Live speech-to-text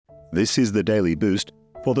This is the Daily Boost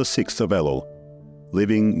for the 6th of Elul,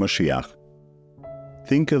 Living Moshiach.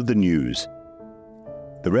 Think of the news.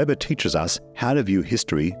 The Rebbe teaches us how to view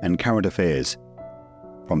history and current affairs.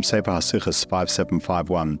 From Sefer HaSichos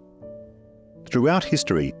 5751. Throughout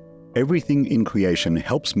history, everything in creation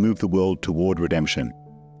helps move the world toward redemption.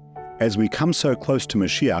 As we come so close to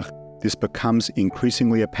Moshiach, this becomes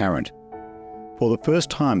increasingly apparent. For the first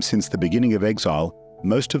time since the beginning of exile,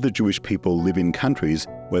 most of the Jewish people live in countries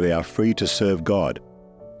where they are free to serve God.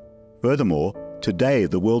 Furthermore, today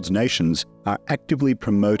the world's nations are actively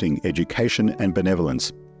promoting education and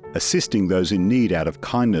benevolence, assisting those in need out of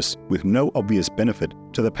kindness with no obvious benefit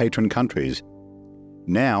to the patron countries.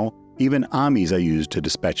 Now, even armies are used to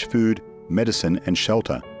dispatch food, medicine, and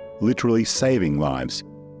shelter, literally saving lives.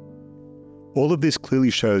 All of this clearly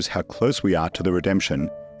shows how close we are to the redemption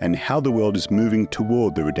and how the world is moving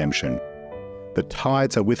toward the redemption. The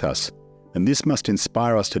tides are with us, and this must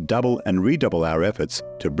inspire us to double and redouble our efforts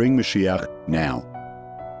to bring Moshiach now.